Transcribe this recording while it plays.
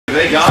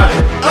They got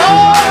it.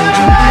 Oh!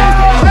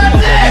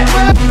 That's it!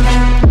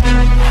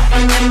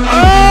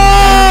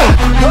 Oh!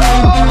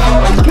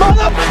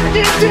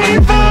 Motherfucking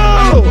Tfue!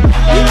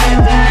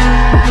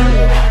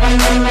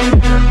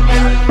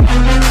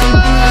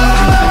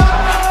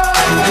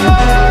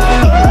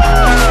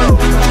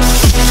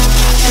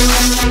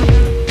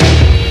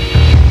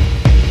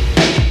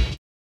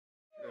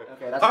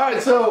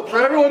 Alright, so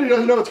for everyone who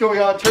doesn't know what's going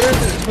on, Turner's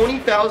is a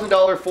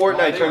 $20,000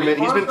 FORTNITE tournament.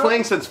 He's been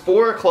playing since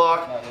 4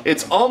 o'clock.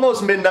 It's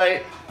almost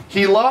midnight.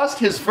 He lost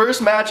his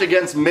first match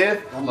against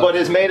Myth, but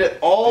has made it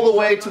all the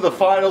way to the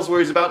finals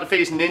where he's about to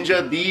face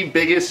Ninja, the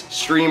biggest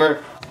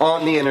streamer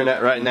on the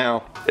internet right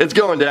now. It's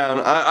going down.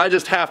 I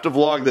just have to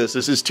vlog this.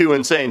 This is too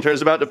insane.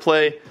 Turner's about to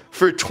play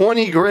for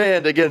 20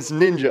 grand against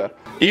Ninja.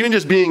 Even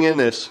just being in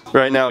this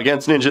right now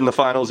against Ninja in the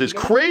finals is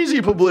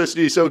crazy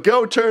publicity, so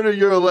go Turner,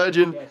 you're a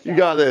legend. You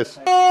got this.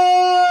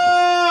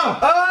 Oh!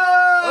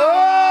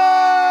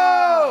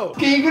 Oh!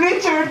 King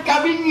Richard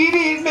coming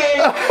in,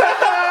 man.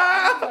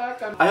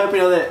 I hope you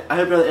know that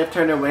if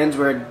Turner wins,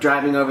 we're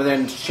driving over there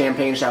and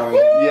champagne showering.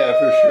 Yeah,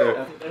 for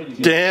sure.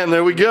 Damn,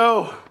 there we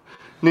go.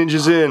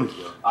 Ninja's in.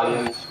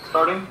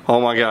 Starting? Oh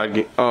my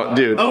god. Oh,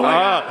 dude. Oh my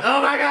god.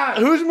 Oh my god.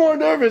 Who's more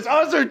nervous?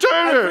 Us or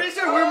Turner? I'm pretty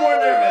sure we're more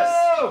nervous.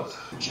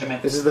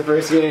 This is the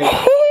first game.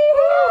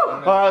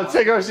 Alright, let's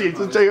take our seats.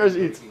 Let's take our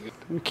seats.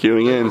 I'm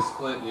queuing in.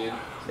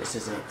 This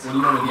is it.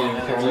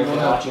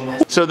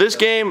 So this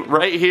game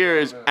right here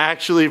is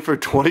actually for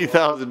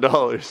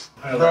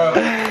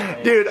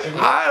 $20,000. Dude,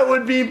 I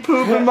would be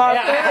pooping my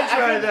pants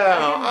right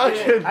now.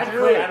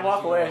 I'd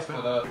walk away.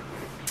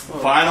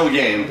 Final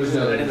game.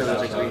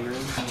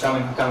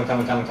 Coming.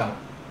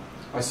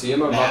 I see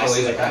him. I'm about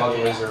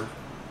to laser.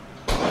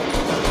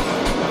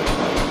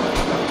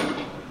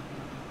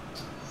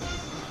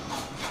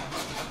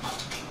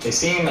 They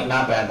seem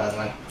not bad, by the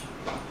way.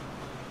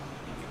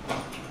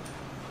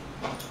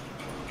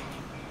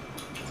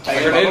 I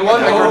grenaded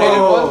one. The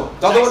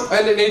other one.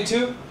 I grenaded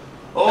two.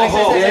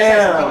 Oh,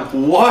 yeah.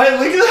 What?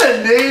 Look at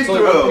that nade It's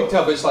only one throw.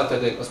 pigtail, but just like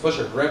that thing. Let's push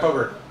her. Ramp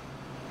over.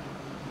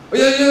 Oh,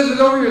 yeah,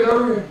 they're over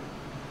here.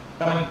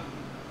 Coming.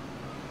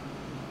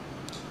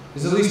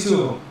 There's at least 2 of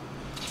them.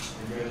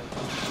 We're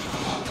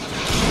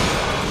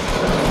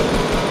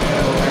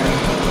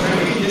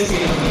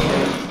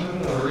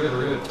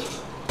good.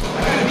 I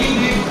got a beam,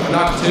 dude. I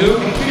knocked 2. I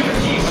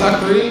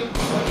knocked 3.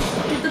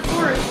 Hit the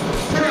forest.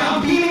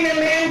 I'm beaming it,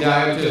 man. Yeah, I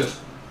have 2.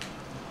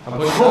 I'm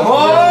pushing.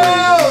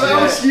 Oh,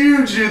 that was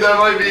huge, dude. That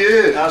might be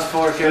it. That was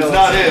 4 kills. It's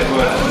not it,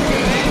 but.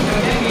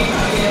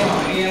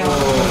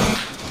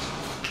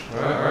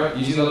 Alright.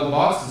 Easy level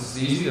boss. This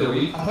is easy. They're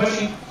weak. I'm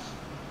pushing.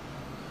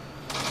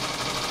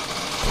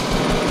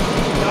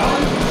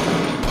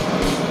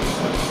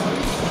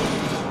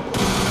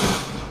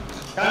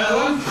 Got another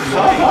one?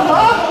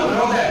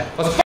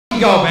 Let's f***ing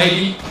go,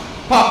 baby.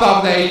 Popped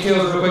off the 8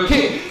 kills real quick.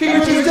 King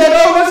Richard's dead.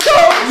 Oh, let's go.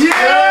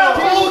 Yeah,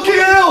 full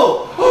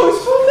kill. Oh,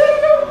 it's full dead.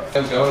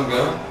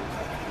 Go.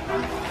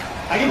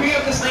 I can pick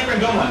up the sniper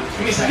and go one. Give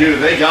me a second. Dude,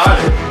 they got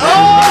it.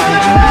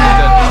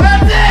 Oh!